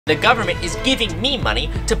The government is giving me money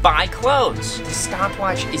to buy clothes. The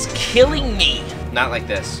stopwatch is killing me. Not like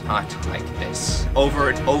this, not like this. Over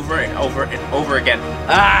and over and over and over again.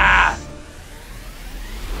 Ah!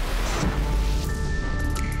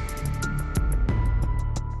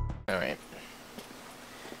 All right.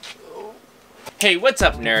 Hey, what's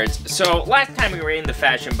up, nerds? So, last time we were in the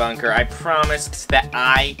fashion bunker, I promised that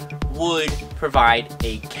I would provide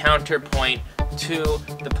a counterpoint to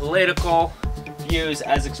the political views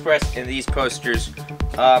as expressed in these posters.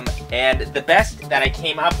 And the best that I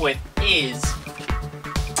came up with is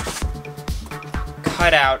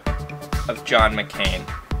cutout of John McCain.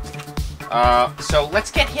 So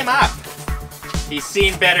let's get him up. He's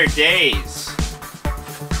seen better days.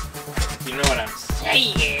 You know what I'm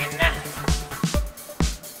saying?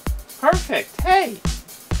 Perfect, hey.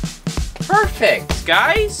 Perfect,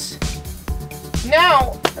 guys.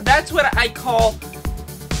 Now, that's what I call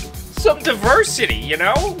some diversity, you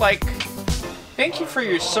know? Like, thank you for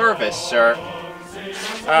your service, sir.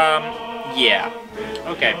 Yeah.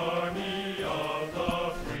 Okay.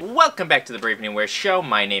 Welcome back to the Brave New Wear Show.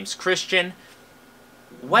 My name's Christian.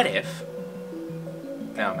 What if...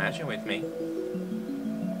 Now imagine with me.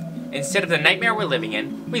 Instead of the nightmare we're living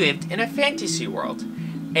in, we lived in a fantasy world.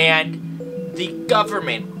 And the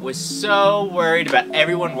government was so worried about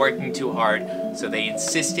everyone working too hard, so they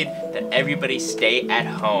insisted that everybody stay at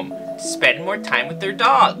home to spend more time with their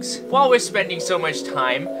dogs. While we're spending so much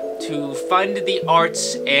time to fund the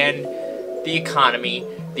arts and the economy,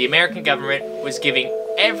 the American government was giving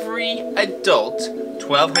every adult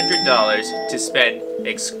 $1,200 to spend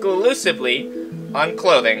exclusively on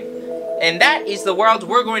clothing. And that is the world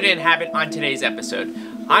we're going to inhabit on today's episode.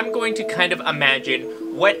 I'm going to kind of imagine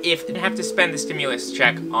what if I didn't have to spend the stimulus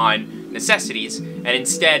check on necessities, and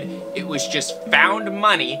instead it was just found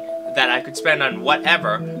money that I could spend on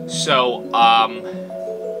whatever. So,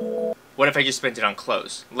 what if I just spent it on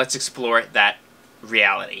clothes? Let's explore that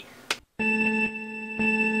reality.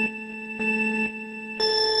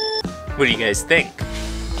 What do you guys think?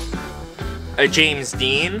 A James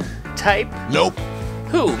Dean type? Nope.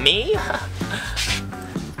 Who, me?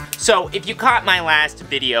 So, if you caught my last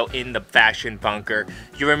video in the fashion bunker,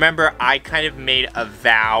 you remember I kind of made a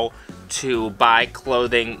vow to buy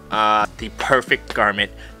clothing, the perfect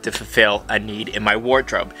garment to fulfill a need in my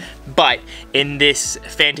wardrobe. But in this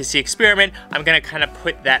fantasy experiment, I'm gonna kind of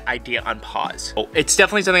put that idea on pause. It's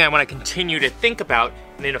definitely something I want to continue to think about,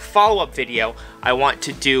 and in a follow-up video, I want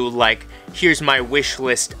to do like, here's my wish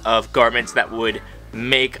list of garments that would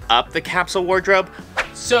make up the capsule wardrobe.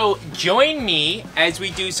 So join me as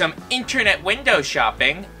we do some internet window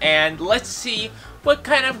shopping, and let's see what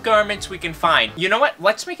kind of garments we can find. You know what?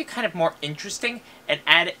 Let's make it kind of more interesting and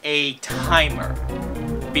add a timer,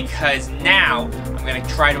 because now I'm gonna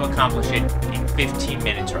try to accomplish it in 15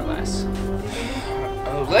 minutes or less.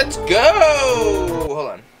 Oh, let's go!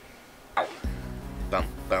 Hold on. Ow. Bum,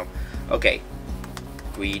 bum. Okay.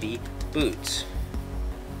 Greedy boots.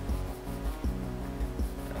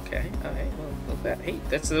 Okay, well, look at that. Hey,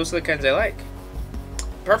 those are the kinds I like.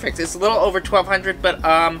 Perfect. It's a little over 1,200, but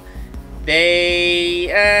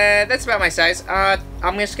that's about my size.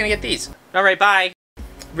 I'm just gonna get these. All right, bye.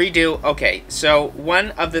 Redo. Okay, so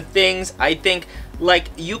one of the things I think, like,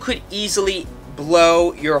 you could easily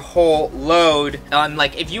blow your whole load on,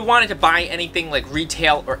 like, if you wanted to buy anything like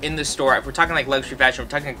retail or in the store, if we're talking like luxury fashion, we're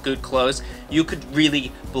talking like good clothes, you could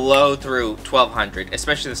really blow through 1,200,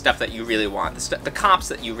 especially the stuff that you really want, the comps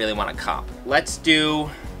that you really want to cop. Let's do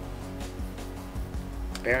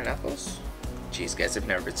bare knuckles. Jeez, guys, I've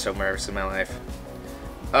never been so nervous in my life.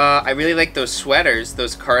 I really like those sweaters,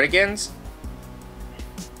 those cardigans,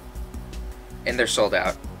 and they're sold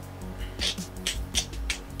out.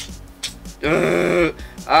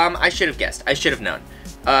 I should have guessed. I should have known.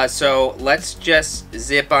 So let's just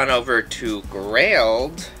zip on over to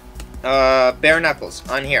Grailed. Bare knuckles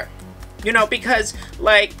on here. You know, because,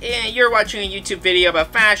 like, you're watching a YouTube video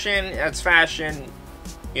about fashion. That's fashion.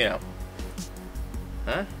 You know.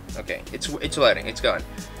 Huh? Okay. It's loading. It's going.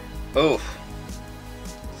 Oof.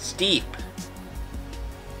 Steep.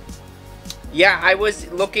 Yeah, I was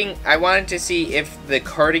looking. I wanted to see if the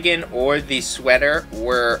cardigan or the sweater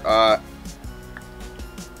were,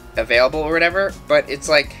 available or whatever, but it's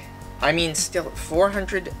like, I mean, still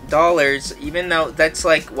 $400, even though that's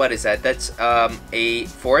like, what is that? That's a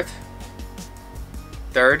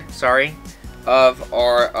third, sorry, of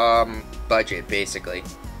our budget, basically.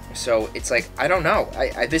 So it's like, I don't know.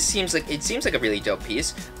 This seems like, it seems like a really dope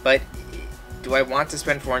piece, but do I want to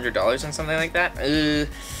spend $400 on something like that?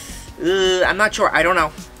 I'm not sure. I don't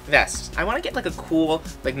know. vests. I want to get like a cool,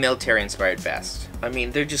 like military-inspired vest. I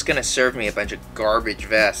mean, they're just gonna serve me a bunch of garbage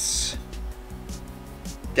vests.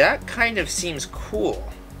 That kind of seems cool.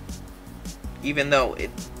 Even though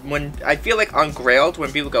when I feel like on Grailed,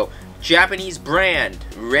 when people go, Japanese brand,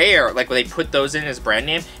 rare, like when they put those in as brand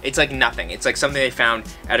name, it's like nothing. It's like something they found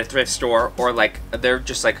at a thrift store, or like they're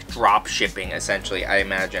just like drop shipping, essentially, I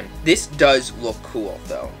imagine. This does look cool,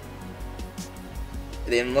 though.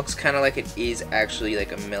 It looks kind of like it is actually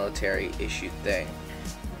like a military issued thing.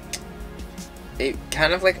 It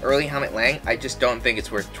kind of like early Helmut Lang. I just don't think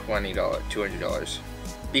it's worth $20, $200.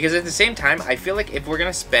 Because at the same time, I feel like if we're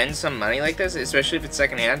gonna spend some money like this, especially if it's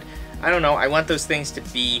secondhand, I don't know, I want those things to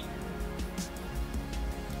be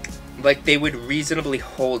like they would reasonably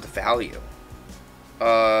hold value.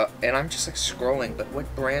 And I'm just like scrolling, but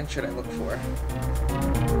what brand should I look for?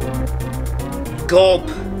 Gulp!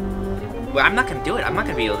 Well, I'm not gonna do it. I'm not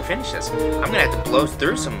gonna be able to finish this. I'm gonna have to blow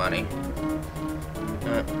through some money.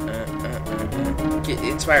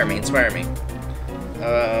 Inspire me, inspire me.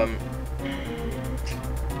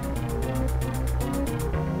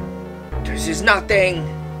 This is nothing!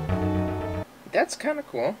 That's kind of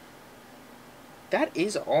cool. That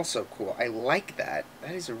is also cool. I like that.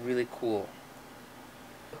 That is really cool.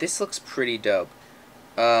 This looks pretty dope.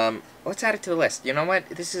 Let's add it to the list. You know what?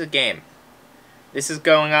 This is a game. This is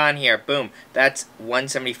going on here. Boom. That's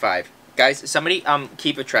 175. Guys, somebody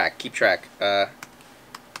keep a track. Keep track.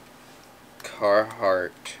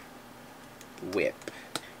 Carhartt whip.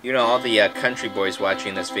 You know, all the country boys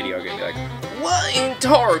watching this video are gonna be like, what in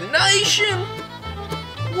tarnation?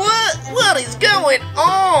 What is going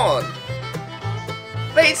on?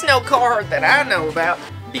 There's no Carhartt that I know about.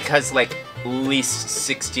 Because like at least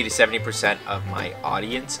 60 to 70% of my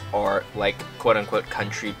audience are like quote unquote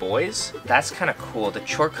country boys. That's kind of cool. The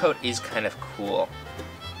short coat is kind of cool.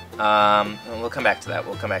 We'll come back to that.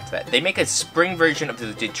 We'll come back to that. They make a spring version of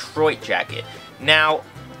the Detroit jacket. Now,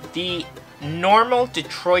 the normal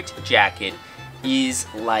Detroit jacket is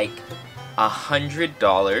like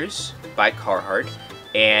 $100 by Carhartt,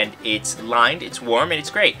 and it's lined, it's warm, and it's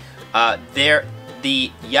great.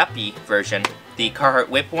 The yuppie version, the Carhartt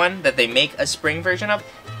whip one that they make a spring version of,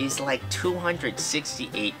 is like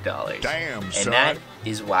 $268. Damn, son. And that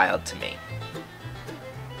is wild to me.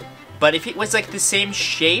 But if it was like the same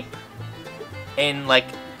shape and like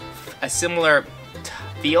a similar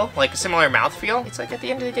feel, like a similar mouth feel, it's like at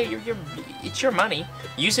the end of the day, it's your money.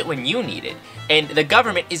 Use it when you need it. And the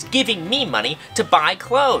government is giving me money to buy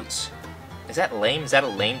clothes. Is that lame? Is that a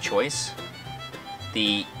lame choice?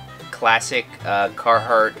 The classic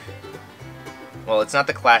Carhartt. Well, it's not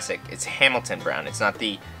the classic. It's Hamilton brown. It's not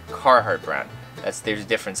the Carhartt brown. There's a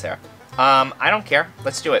difference there. I don't care.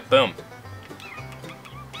 Let's do it. Boom.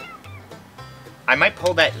 I might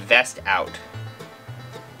pull that vest out.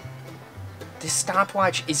 This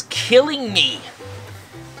stopwatch is killing me.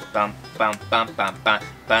 Bum, bum, bum, bum, bum,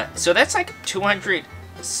 bum. So that's like 200,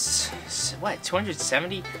 what,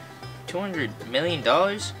 270, $200 million?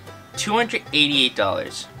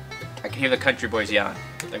 $288. I can hear the country boys yelling.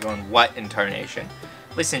 They're going, what in tarnation?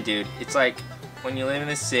 Listen, dude, it's like when you live in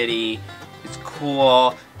the city, it's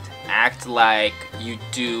cool to act like you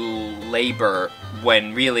do labor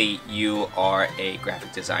when really you are a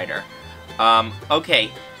graphic designer.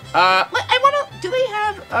 Okay. I wanna, do they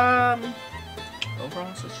have,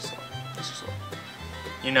 overalls? Let's just look.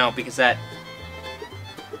 You know, because that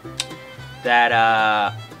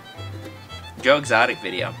Joe Exotic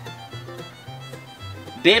video.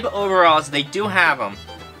 Bib overalls, they do have them.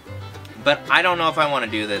 But I don't know if I want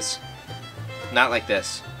to do this. Not like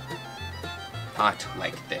this. Not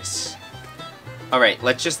like this. Alright,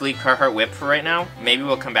 let's just leave Carhartt whip for right now. Maybe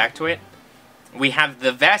we'll come back to it. We have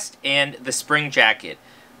the vest and the spring jacket.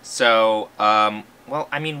 So, well,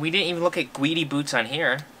 I mean, we didn't even look at Guidi boots on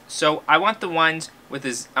here. So, I want the ones with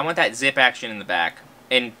this, I want that zip action in the back.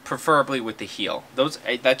 And preferably with the heel.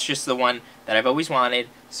 That's just the one that I've always wanted.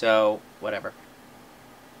 So, whatever.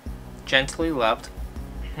 Gently loved.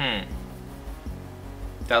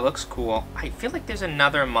 That looks cool. I feel like there's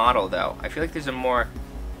another model, though. I feel like there's a more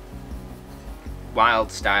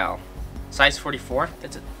wild style. Size 44?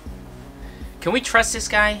 That's it. Can we trust this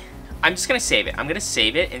guy? I'm just gonna save it. I'm gonna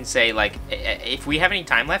save it and say, like, if we have any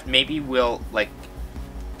time left, maybe we'll, like,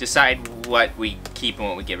 decide what we keep and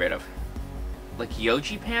what we get rid of. Like,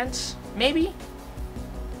 Yohji pants? Maybe?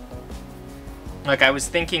 Like, I was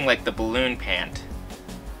thinking, like, the balloon pant.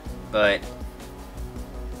 But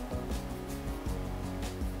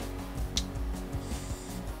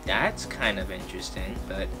that's kind of interesting,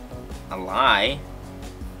 but a lie.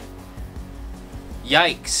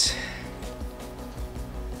 Yikes.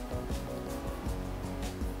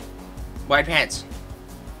 Wide pants.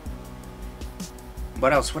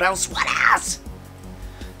 What else? What else? What else?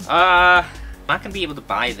 I'm not gonna be able to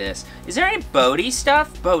buy this. Is there any Bodhi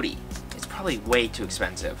stuff? Bodhi. It's probably way too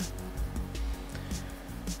expensive.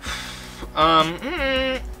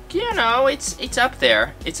 You know, it's up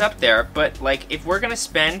there. It's up there. But like, if we're gonna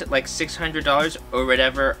spend like $600 or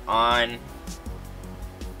whatever on,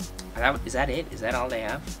 is that it? Is that all they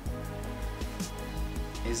have?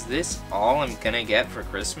 Is this all I'm gonna get for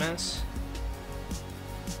Christmas?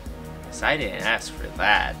 Because I didn't ask for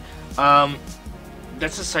that.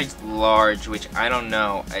 That's a size large, which I don't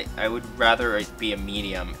know. I would rather it be a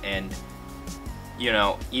medium, and you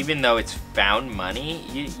know, even though it's found money,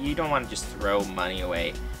 you don't want to just throw money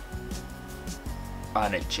away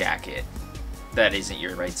on a jacket that isn't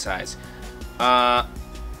your right size. They're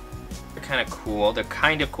kind of cool. They're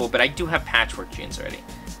kind of cool, but I do have patchwork jeans already.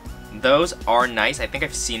 Those are nice. I think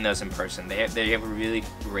I've seen those in person. They have a really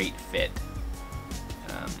great fit.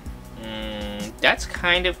 That's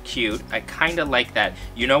kind of cute. I kind of like that.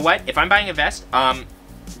 You know what? If I'm buying a vest,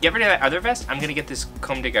 get rid of that other vest. I'm gonna get this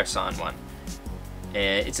Comme des Garçons one.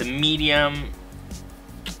 It's a medium.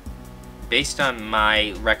 Based on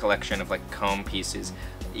my recollection of like Comme pieces,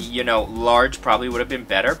 you know, large probably would have been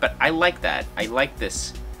better, but I like that. I like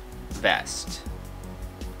this vest.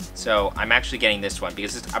 So I'm actually getting this one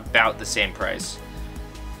because it's about the same price.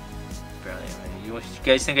 You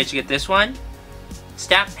guys think I should get this one?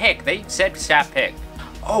 Snap pick. They said snap pick.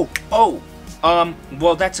 Oh.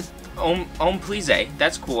 Well, that's a Homme Plissé.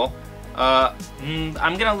 That's cool. I'm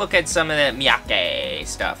gonna look at some of the Miyake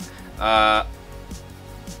stuff.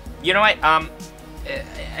 You know what?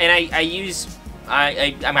 And I use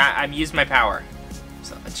my power.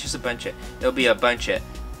 So it's just a bunch of. It'll be a bunch of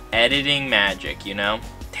editing magic. You know.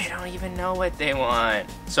 They don't even know what they want.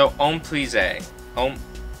 So Homme Plissé.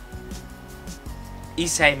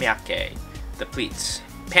 Issey Miyake. The pleats.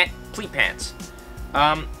 Pleat pants.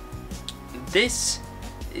 This,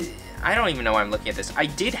 I don't even know why I'm looking at this. I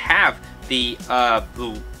did have the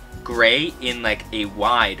blue gray in like a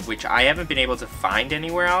wide, which I haven't been able to find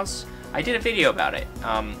anywhere else. I did a video about it.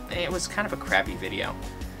 It was kind of a crappy video.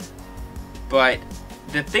 But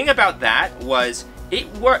the thing about that was they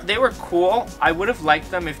were cool. I would have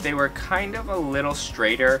liked them if they were kind of a little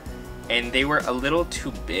straighter and they were a little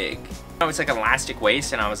too big. It's like elastic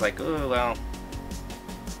waist, and I was like, oh, well.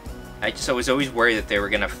 I was always worried that they were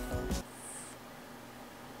gonna.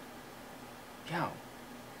 Yo.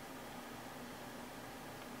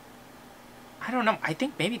 I don't know. I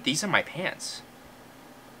think maybe these are my pants.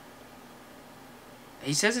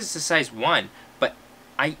 He says it's a size 1, but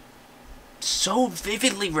I so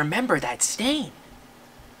vividly remember that stain.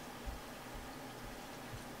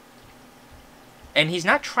 And he's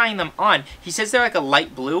not trying them on. He says they're like a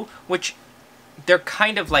light blue, which they're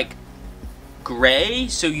kind of like gray,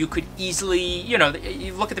 so you could easily, you know,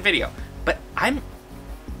 you look at the video. But I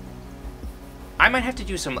might have to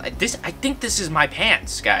do some, I think this is my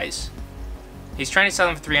pants, guys. He's trying to sell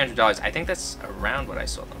them for $300. I think that's around what I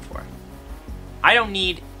sold them for. I don't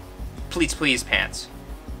need pleats please pants.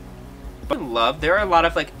 But there are a lot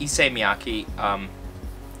of like Issey Miyake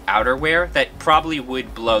outerwear that probably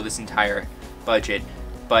would blow this entire budget,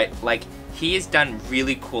 but like he has done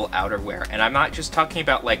really cool outerwear, and I'm not just talking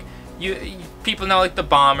about like people know like the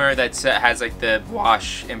bomber that has like the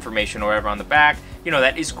wash information or whatever on the back, you know,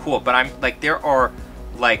 that is cool, but I'm like there are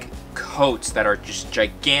like coats that are just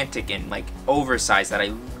gigantic and like oversized that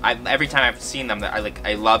I every time I've seen them that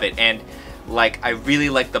I love it. And like I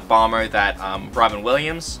really like the bomber that Robin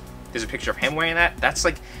Williams, there's a picture of him wearing that. That's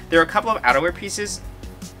like, there are a couple of outerwear pieces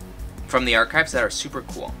from the archives that are super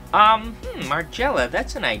cool. Margiela,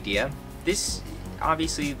 that's an idea. This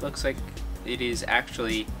obviously looks like it is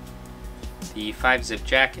actually the 5-zip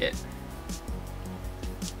jacket.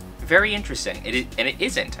 Very interesting. And it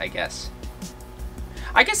isn't, I guess.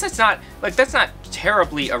 I guess that's not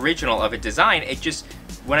terribly original of a design. It just,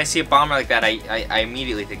 when I see a bomber like that, I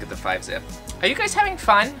immediately think of the 5-zip. Are you guys having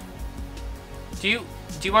fun? Do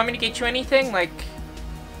you want me to get you anything? Like,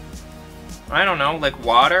 I don't know, like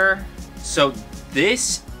water? So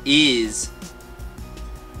this is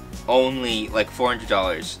only like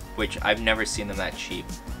 $400, which I've never seen them that cheap.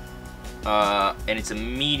 And it's a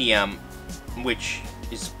medium, which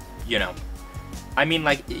is, you know, I mean,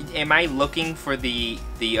 like, am I looking for the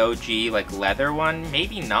OG like leather one?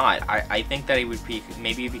 Maybe not. I think that it would be,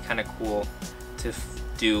 maybe it'd be kind of cool to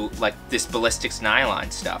do like this ballistics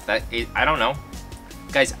nylon stuff. I don't know,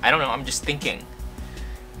 guys. I don't know. I'm just thinking.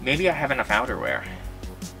 Maybe I have enough outerwear.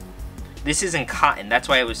 This isn't cotton, that's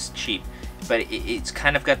why it was cheap. But it's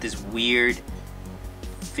kind of got this weird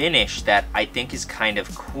finish that I think is kind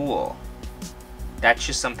of cool. That's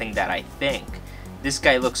just something that I think. This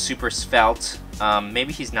guy looks super svelte.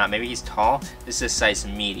 Maybe he's not. Maybe he's tall. This is size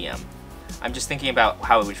medium. I'm just thinking about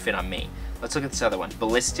how it would fit on me. Let's look at this other one.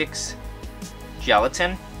 Ballistics.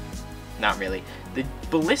 Gelatin. Not really. The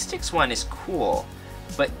ballistics one is cool,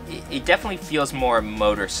 but it definitely feels more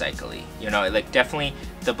motorcycle-y. You know, like definitely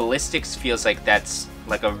the ballistics feels like that's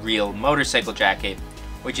like a real motorcycle jacket,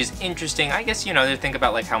 which is interesting. I guess, you know, they think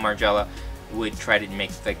about like how Margiela would try to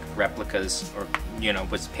make like replicas, or, you know,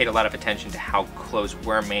 was paid a lot of attention to how clothes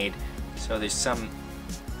were made. So there's some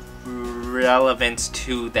relevance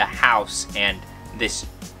to the house and this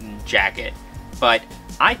jacket. But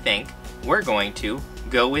I think we're going to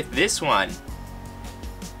go with this one.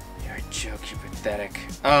 You're a joke, you're pathetic.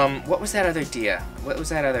 What was that other deer? What was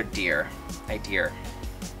that other deer? Idea.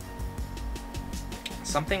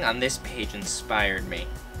 Something on this page inspired me.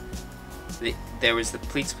 There was the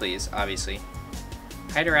Pleats Please, obviously.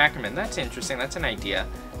 Hyder Ackerman, that's interesting, that's an idea.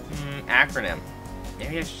 Acronym.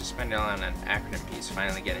 Maybe I should just spend it on an acronym piece.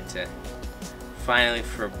 Finally,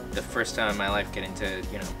 for the first time in my life, get into,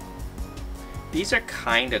 you know. These are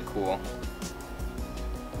kinda cool.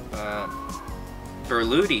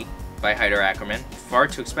 Berluti by Hyder Ackerman. Far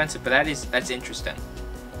too expensive, but that's interesting.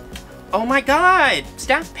 Oh my god!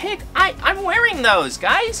 Staff pick! I'm wearing those,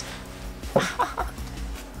 guys!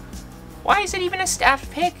 Why is it even a staff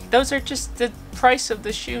pick? Those are just the price of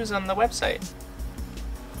the shoes on the website.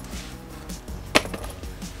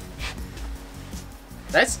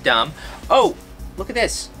 That's dumb. Oh, look at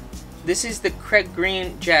this. This is the Craig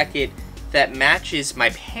Green jacket that matches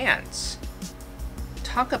my pants.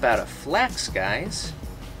 Talk about a flex, guys.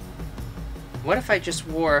 What if I just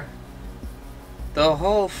wore the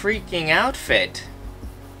whole freaking outfit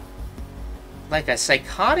like a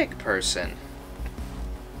psychotic person?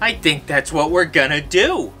 I think that's what we're gonna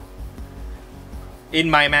do. In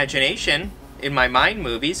my imagination, in my mind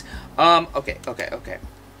movies. Okay.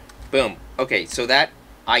 Boom. Okay, so that,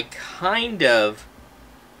 I kind of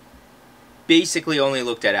basically only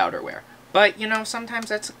looked at outerwear. But, you know, sometimes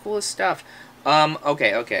that's the coolest stuff.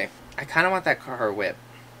 Okay. I kind of want that Carhartt whip.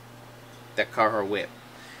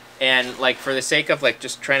 And, like, for the sake of, like,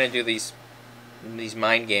 just trying to do these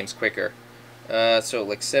mind games quicker. So,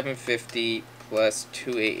 like, 750 plus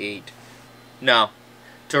 288. No.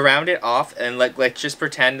 To round it off, and, like, let's just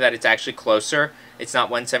pretend that it's actually closer. It's not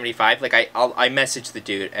 175. Like, I messaged the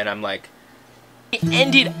dude, and I'm like, I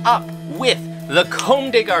ended up with the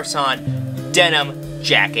Comme des Garçons denim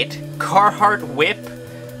jacket, Carhartt whip,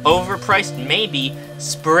 overpriced maybe,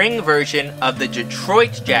 spring version of the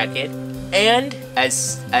Detroit jacket, and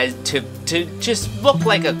as to just look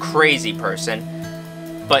like a crazy person,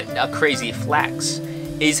 but a crazy flex,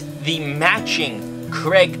 is the matching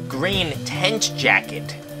Craig Green tent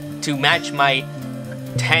jacket to match my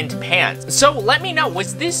tent pants. So let me know,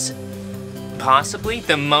 was this possibly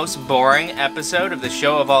the most boring episode of the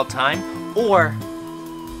show of all time, or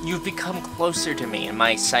you've become closer to me in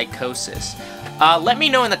my psychosis? Let me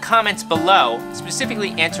know in the comments below,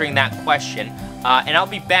 specifically answering that question, and I'll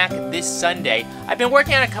be back this Sunday. I've been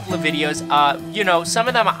working on a couple of videos. You know, some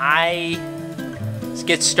of them I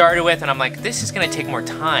get started with and I'm like, this is gonna take more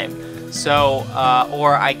time. So,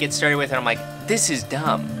 or I get started with and I'm like, this is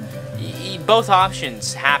dumb. Both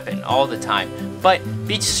options happen all the time. But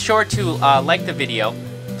be sure to like the video,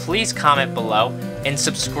 please comment below, and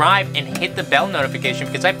subscribe and hit the bell notification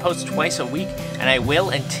because I post twice a week, and I will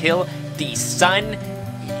until the sun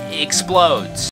explodes.